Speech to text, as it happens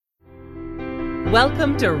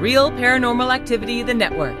Welcome to Real Paranormal Activity, the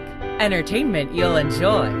network. Entertainment you'll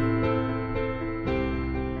enjoy.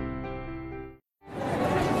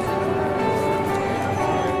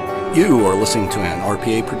 You are listening to an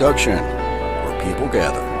RPA production, where people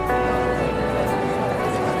gather.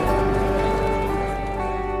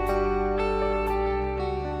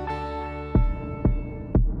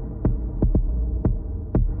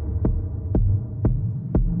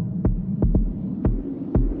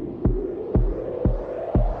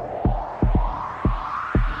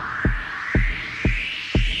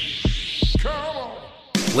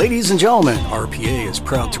 Ladies and gentlemen, RPA is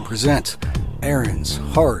proud to present Aaron's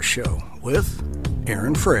Horror Show with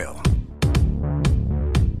Aaron Frail.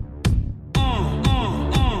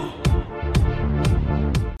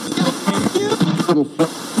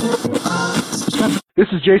 This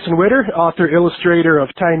is Jason Witter, author-illustrator of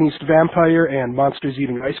Tiny East Vampire and Monsters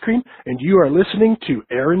Eating Ice Cream, and you are listening to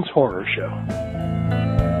Aaron's Horror Show.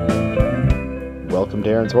 Welcome to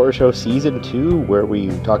Aaron's Horror Show Season 2, where we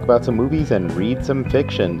talk about some movies and read some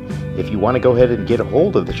fiction. If you want to go ahead and get a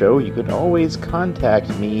hold of the show, you can always contact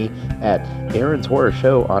me at Aaron's Horror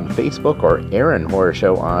Show on Facebook, or Aaron Horror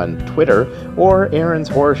Show on Twitter, or Aaron's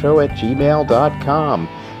Horror Show at gmail.com.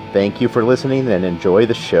 Thank you for listening and enjoy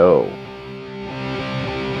the show.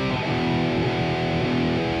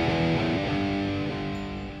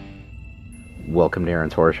 Welcome to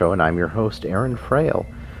Aaron's Horror Show, and I'm your host, Aaron Frail.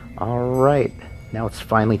 Alright, now it's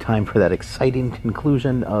finally time for that exciting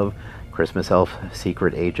conclusion of Christmas Elf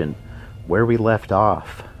Secret Agent. Where we left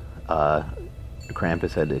off,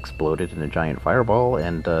 Krampus had exploded in a giant fireball,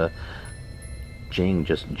 and Jing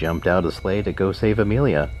just jumped out of the sleigh to go save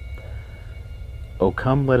Amelia. Oh,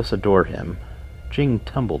 come, let us adore him. Jing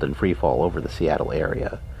tumbled in freefall over the Seattle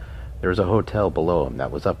area. There was a hotel below him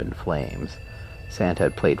that was up in flames. Santa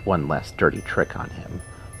had played one last dirty trick on him.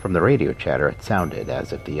 From the radio chatter, it sounded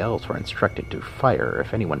as if the elves were instructed to fire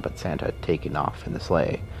if anyone but Santa had taken off in the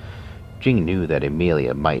sleigh. Jing knew that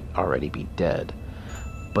Amelia might already be dead,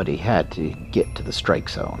 but he had to get to the strike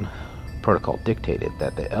zone. Protocol dictated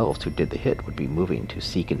that the elves who did the hit would be moving to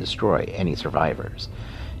seek and destroy any survivors.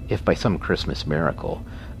 If by some Christmas miracle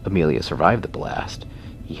Amelia survived the blast,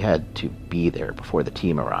 he had to be there before the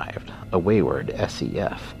team arrived. A wayward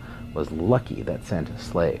SCF was lucky that Santa's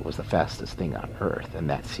sleigh was the fastest thing on Earth, and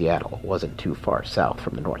that Seattle wasn't too far south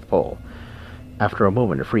from the North Pole. After a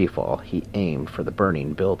moment of freefall, he aimed for the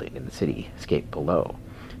burning building in the cityscape below.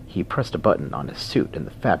 He pressed a button on his suit, and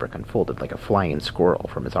the fabric unfolded like a flying squirrel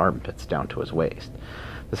from his armpits down to his waist.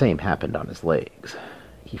 The same happened on his legs.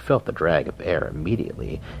 He felt the drag of air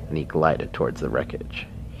immediately, and he glided towards the wreckage.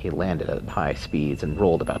 He landed at high speeds and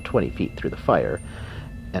rolled about 20 feet through the fire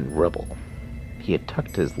and rubble. He had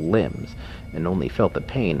tucked his limbs and only felt the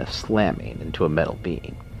pain of slamming into a metal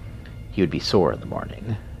beam. He would be sore in the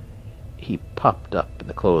morning. He popped up and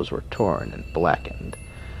the clothes were torn and blackened.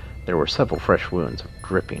 There were several fresh wounds of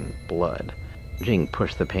dripping blood. Jing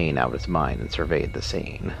pushed the pain out of his mind and surveyed the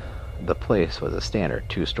scene. The place was a standard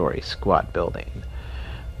 2-story squat building.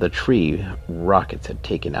 The tree rockets had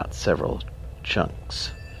taken out several chunks.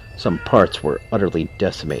 Some parts were utterly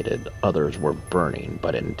decimated, others were burning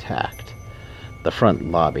but intact. The front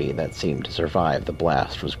lobby that seemed to survive the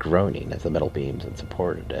blast was groaning as the metal beams that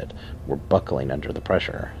supported it were buckling under the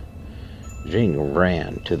pressure. Jing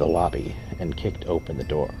ran to the lobby and kicked open the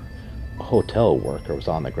door. A hotel worker was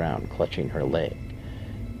on the ground clutching her leg.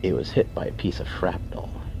 It was hit by a piece of shrapnel.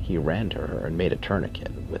 He ran to her and made a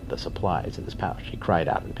tourniquet with the supplies in his pouch. He cried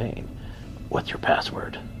out in pain. "What's your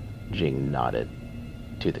password?" Jing nodded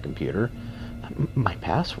to the computer. "My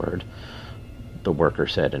password?" the worker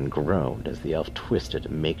said and groaned as the elf twisted a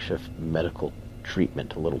makeshift medical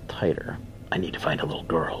treatment a little tighter. "I need to find a little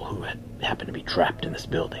girl who had happened to be trapped in this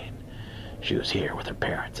building. She was here with her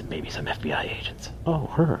parents and maybe some FBI agents." "Oh,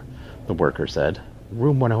 her," the worker said.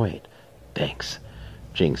 "Room 108. "Thanks,"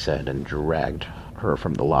 Jing said and dragged her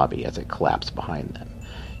from the lobby as it collapsed behind them.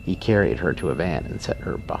 He carried her to a van and set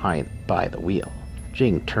her by the wheel.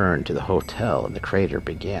 Jing turned to the hotel and the crater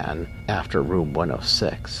began after room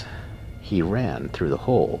 106. He ran through the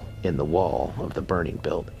hole in the wall of the burning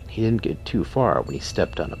building. He didn't get too far when he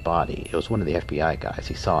stepped on a body. It was one of the FBI guys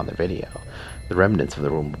he saw in the video. The remnants of the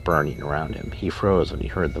room were burning around him. He froze when he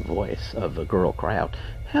heard the voice of a girl cry out,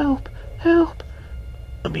 "Help! Help!"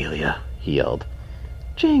 "Amelia," he yelled.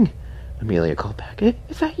 "Jing," Amelia called back.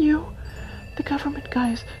 "Is that you? The government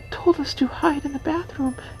guys told us to hide in the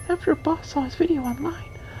bathroom after boss saw his video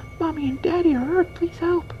online. Mommy and Daddy are hurt. Please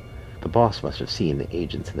help." The boss must have seen the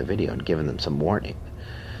agents in the video and given them some warning.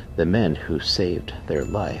 The men who saved their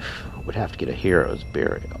life would have to get a hero's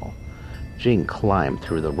burial. Jing climbed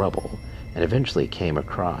through the rubble and eventually came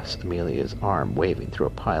across Amelia's arm waving through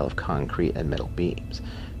a pile of concrete and metal beams.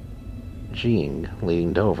 Jing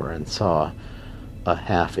leaned over and saw a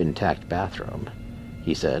half-intact bathroom.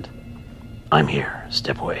 He said, "I'm here.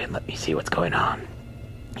 Step away and let me see what's going on."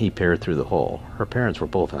 He peered through the hole. Her parents were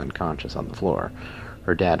both unconscious on the floor.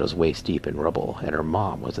 Her dad was waist-deep in rubble, and her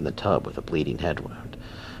mom was in the tub with a bleeding head wound.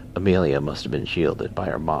 Amelia must have been shielded by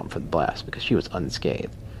her mom from the blast because she was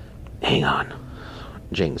unscathed. "Hang on,"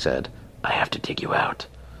 Jing said. "I have to dig you out."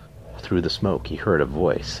 Through the smoke, he heard a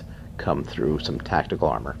voice come through some tactical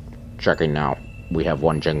armor. "Checking now. We have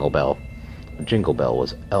one Jingle Bell." A Jingle Bell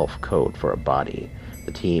was elf code for a body.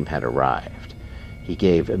 The team had arrived. He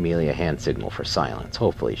gave Amelia a hand signal for silence.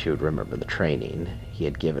 Hopefully she would remember the training he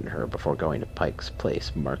had given her before going to Pike's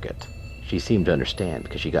Place Market. She seemed to understand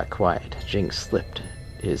because she got quiet. Jing slipped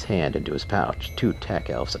his hand into his pouch. 2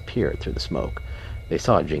 tech elves appeared through the smoke. They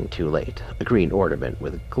saw Jing too late. A green ornament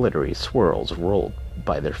with glittery swirls rolled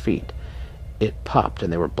by their feet. It popped,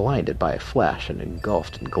 and they were blinded by a flash and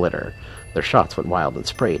engulfed in glitter. Their shots went wild and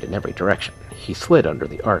sprayed in every direction. He slid under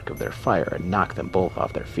the arc of their fire and knocked them both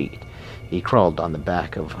off their feet. He crawled on the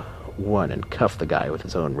back of one and cuffed the guy with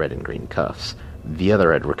his own red and green cuffs. The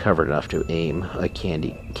other had recovered enough to aim a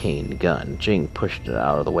candy cane gun. Jing pushed it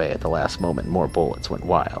out of the way at the last moment. More bullets went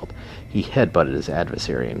wild. He headbutted his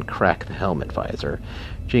adversary and cracked the helmet visor.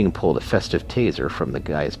 Jing pulled a festive taser from the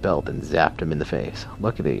guy's belt and zapped him in the face.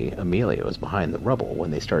 Luckily, Amelia was behind the rubble when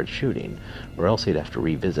they started shooting, or else he'd have to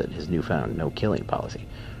revisit his newfound no-killing policy.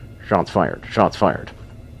 "Shots fired! Shots fired!"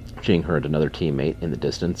 Jing heard another teammate in the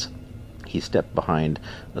distance. He stepped behind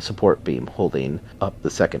a support beam holding up the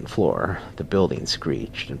second floor. The building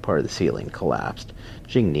screeched, and part of the ceiling collapsed.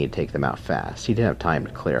 Jing needed to take them out fast. He didn't have time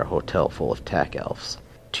to clear a hotel full of tack elves.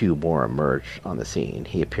 2 more emerged on the scene.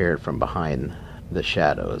 He appeared from behind the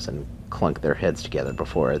shadows and clunked their heads together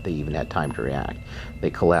before they even had time to react. They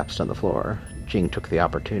collapsed on the floor. Jing took the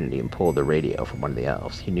opportunity and pulled the radio from one of the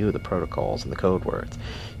elves. He knew the protocols and the code words.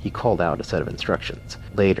 He called out a set of instructions.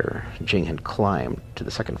 Later, Jing had climbed to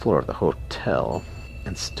the second floor of the hotel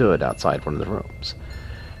and stood outside one of the rooms.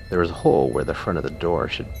 There was a hole where the front of the door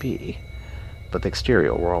should be, but the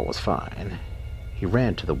exterior wall was fine. He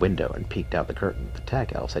ran to the window and peeked out the curtain. The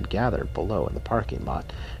tack elves had gathered below in the parking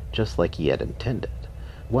lot, just like he had intended.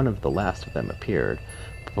 One of the last of them appeared,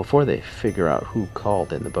 but before they figure out who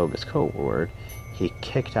called in the bogus code word, he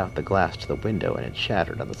kicked out the glass to the window and it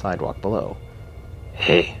shattered on the sidewalk below.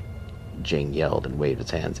 "Hey!" Jing yelled and waved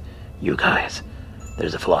his hands. "You guys!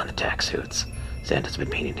 There's a flaw in the tack suits. Santa's been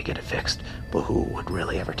meaning to get it fixed, but who would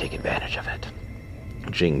really ever take advantage of it?"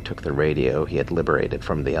 Jing took the radio he had liberated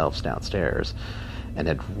from the elves downstairs and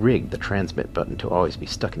had rigged the transmit button to always be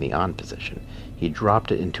stuck in the on position. He dropped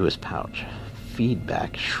it into his pouch.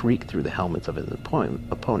 Feedback shrieked through the helmets of his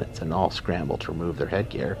opponents, and all scrambled to remove their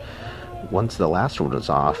headgear. Once the last one was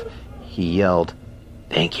off, he yelled,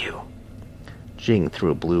 "Thank you." Jing threw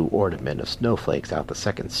a blue ornament of snowflakes out the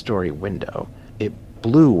second-story window. It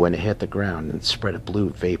blew when it hit the ground and spread a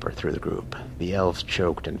blue vapor through the group. The elves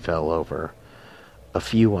choked and fell over. A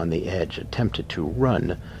few on the edge attempted to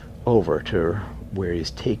run over to where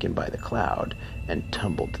he's taken by the cloud and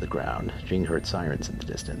tumbled to the ground. Jing heard sirens in the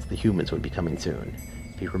distance. The humans would be coming soon.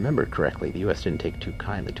 If he remembered correctly, the U.S. didn't take too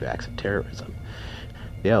kindly to acts of terrorism.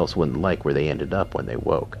 The elves wouldn't like where they ended up when they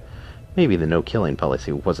woke. Maybe the no-killing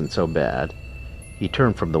policy wasn't so bad. He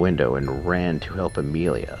turned from the window and ran to help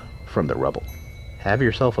Amelia from the rubble. "Have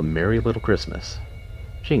yourself a merry little Christmas."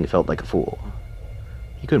 Jing felt like a fool.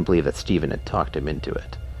 He couldn't believe that Stephen had talked him into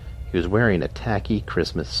it. He was wearing a tacky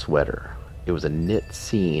Christmas sweater. It was a knit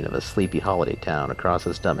scene of a sleepy holiday town across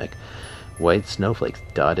his stomach. White snowflakes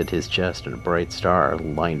dotted his chest, and a bright star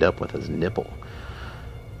lined up with his nipple.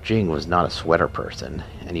 Jing was not a sweater person,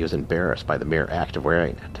 and he was embarrassed by the mere act of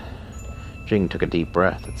wearing it. Jing took a deep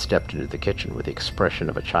breath and stepped into the kitchen with the expression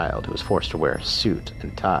of a child who was forced to wear a suit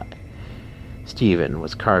and tie. Stephen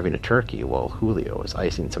was carving a turkey while Julio was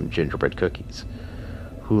icing some gingerbread cookies.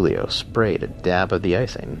 Julio sprayed a dab of the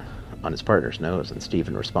icing on his partner's nose, and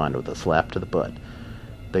Stephen responded with a slap to the butt.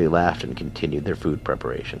 They laughed and continued their food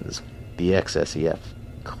preparations. The ex-SEF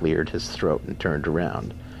cleared his throat and turned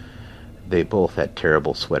around. They both had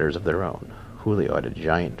terrible sweaters of their own. Julio had a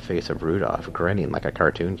giant face of Rudolph, grinning like a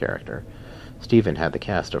cartoon character. Stephen had the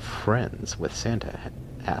cast of Friends with Santa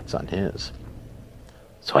hats on his.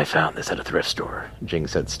 "So I found this at a thrift store," Jing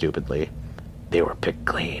said stupidly. "They were picked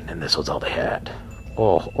clean, and this was all they had."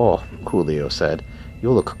 Oh, Julio said.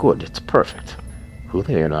 "You look good. It's perfect."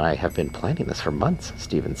 "Julio and I have been planning this for months,"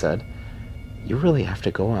 Stephen said. "You really have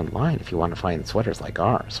to go online if you want to find sweaters like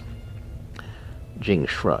ours." Jing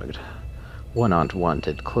shrugged. one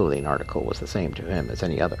unwanted clothing article was the same to him as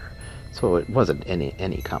any other, so it wasn't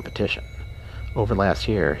any competition. Over last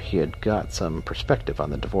year, he had got some perspective on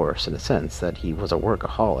the divorce in the sense that he was a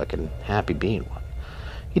workaholic and happy being one.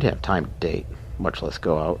 He didn't have time to date, much less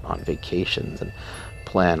go out on vacations and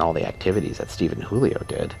plan all the activities that Steve and Julio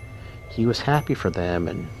did. He was happy for them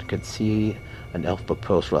and could see an elf book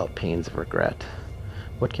post without pains of regret.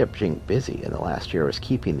 What kept Jing busy in the last year was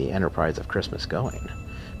keeping the enterprise of Christmas going.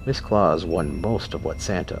 Miss Claus won most of what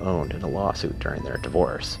Santa owned in a lawsuit during their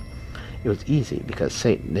divorce. It was easy because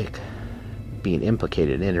St. Nick being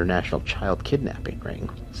implicated in an international child kidnapping ring.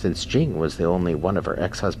 Since Jing was the only one of her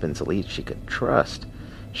ex-husband's elites she could trust,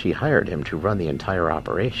 she hired him to run the entire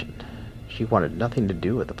operation. She wanted nothing to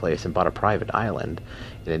do with the place and bought a private island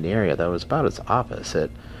in an area that was about as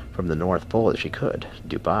opposite from the North Pole as she could,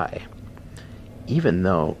 Dubai. Even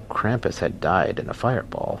though Krampus had died in a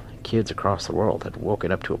fireball, kids across the world had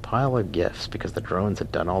woken up to a pile of gifts because the drones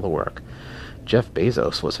had done all the work. Jeff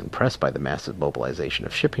Bezos was impressed by the massive mobilization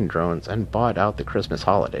of shipping drones and bought out the Christmas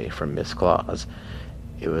holiday from Miss Claus,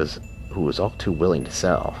 who was all too willing to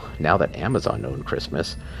sell. Now that Amazon owned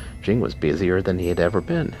Christmas, Jing was busier than he had ever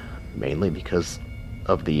been, mainly because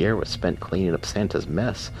of the year was spent cleaning up Santa's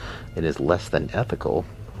mess in his less-than-ethical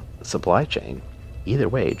supply chain. Either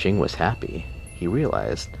way, Jing was happy. He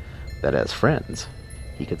realized that as friends,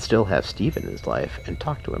 he could still have Steve in his life and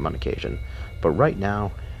talk to him on occasion, but right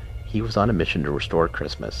now, he was on a mission to restore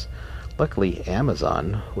Christmas. Luckily,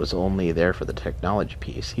 Amazon was only there for the technology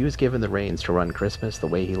piece. He was given the reins to run Christmas the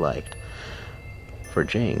way he liked. For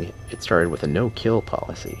Jing, it started with a no-kill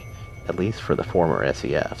policy, at least for the former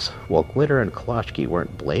SEFs. While Glitter and Kolachki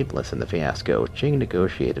weren't blameless in the fiasco, Jing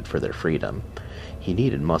negotiated for their freedom. He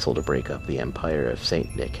needed muscle to break up the empire of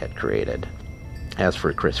St. Nick had created. As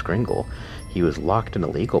for Kris Kringle, he was locked in a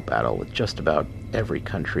legal battle with just about every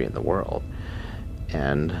country in the world.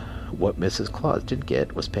 And what Mrs. Claus did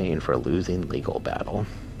get was paying for a losing legal battle.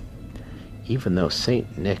 Even though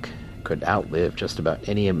St. Nick could outlive just about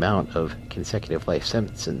any amount of consecutive life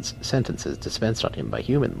sentences dispensed on him by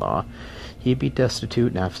human law, he'd be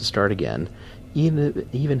destitute and have to start again.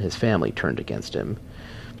 Even his family turned against him.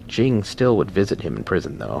 Jing still would visit him in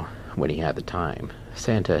prison, though, when he had the time.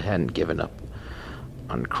 Santa hadn't given up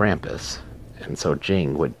on Krampus, and so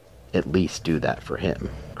Jing would at least do that for him.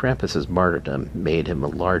 Krampus's martyrdom made him a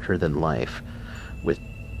larger-than-life, with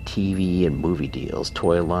TV and movie deals,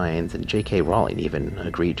 toy lines, and J.K. Rowling even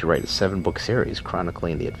agreed to write a 7-book series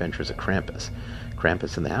chronicling the adventures of Krampus.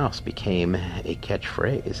 Krampus in the house became a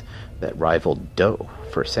catchphrase that rivaled dough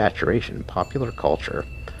for saturation in popular culture,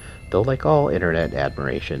 though like all internet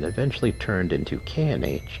admiration, eventually turned into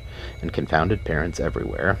K&H and confounded parents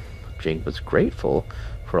everywhere. Jing was grateful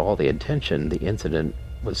for all the attention the incident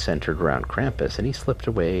was centered around Krampus, and he slipped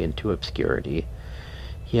away into obscurity.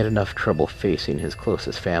 He had enough trouble facing his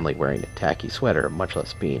closest family wearing a tacky sweater, much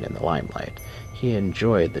less being in the limelight. He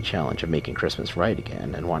enjoyed the challenge of making Christmas right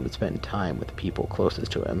again and wanted to spend time with the people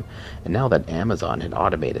closest to him. And now that Amazon had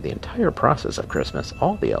automated the entire process of Christmas,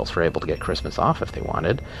 all the elves were able to get Christmas off if they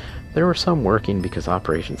wanted. There were some working because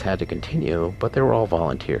operations had to continue, but they were all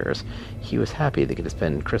volunteers. He was happy they could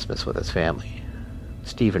spend Christmas with his family.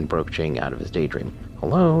 Stephen broke Jing out of his daydream.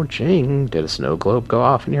 "Hello, Jing, did a snow globe go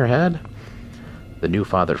off in your head?" The new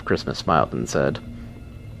father of Christmas smiled and said,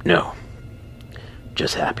 "No.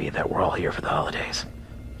 Just happy that we're all here for the holidays."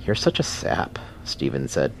 "You're such a sap," Stephen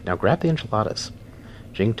said. "Now grab the enchiladas."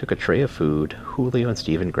 Jing took a tray of food. Julio and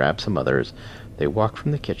Stephen grabbed some others. They walked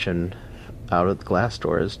from the kitchen out of the glass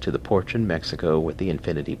doors to the porch in Mexico with the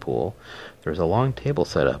infinity pool. There was a long table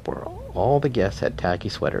set up where all the guests had tacky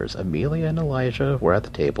sweaters. Amelia and Elijah were at the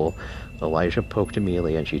table. Elijah poked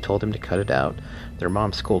Amelia and she told him to cut it out. Their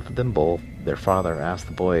mom scolded them both. Their father asked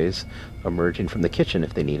the boys emerging from the kitchen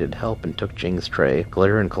if they needed help and took Jing's tray.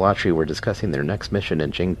 Glitter and Kalachi were discussing their next mission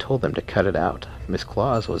and Jing told them to cut it out. Miss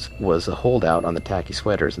Claus was a holdout on the tacky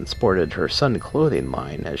sweaters and sported her sun clothing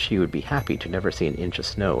line, as she would be happy to never see an inch of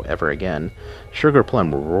snow ever again. Sugar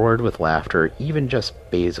Plum roared with laughter. Even just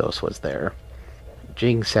Bezos was there.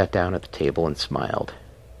 Jing sat down at the table and smiled.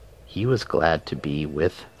 He was glad to be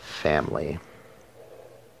with family.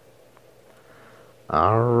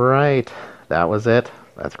 All right, that was it.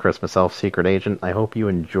 That's Christmas Elf Secret Agent. I hope you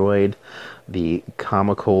enjoyed the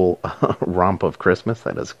comical romp of Christmas.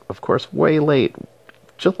 That is, of course, way late.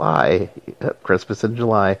 July. Christmas in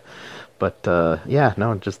July. But,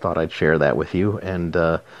 just thought I'd share that with you. And,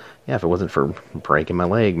 if it wasn't for breaking my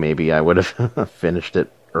leg, maybe I would have finished it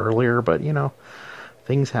earlier. But,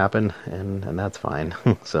 things happen, and that's fine.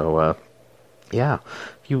 So, yeah,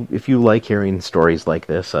 if you like hearing stories like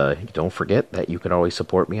this, don't forget that you can always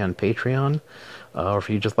support me on Patreon, or if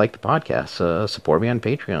you just like the podcast, support me on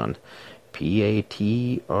Patreon.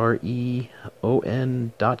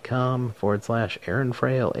 patreon.com/Aaron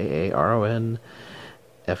Frale,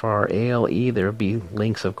 AARONFRALE. There'll be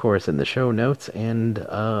links, of course, in the show notes. And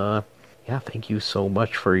yeah, thank you so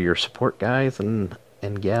much for your support, guys and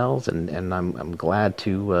gals. And I'm glad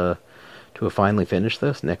to have finally finished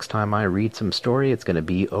this. Next time I read some story, it's going to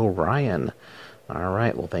be Orion. All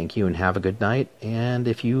right, well, thank you and have a good night. And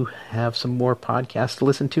if you have some more podcasts to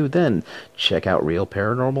listen to, then check out Real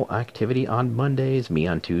Paranormal Activity on Mondays, me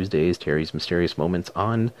on Tuesdays, Terry's Mysterious Moments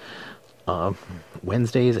on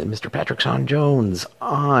Wednesdays, and Mr. Patrick Sean Jones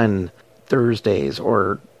on Thursdays,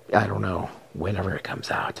 or I don't know, whenever it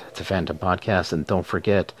comes out. It's a Phantom podcast, and don't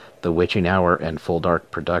forget The Witching Hour and Full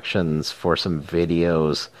Dark Productions for some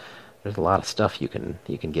videos. There's a lot of stuff you can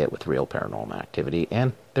get with Real Paranormal Activity,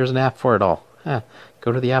 and there's an app for it all.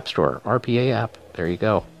 Go to the App Store, RPA app. There you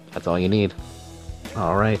go. That's all you need.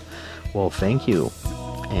 All right. Well, thank you,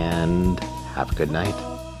 and have a good night.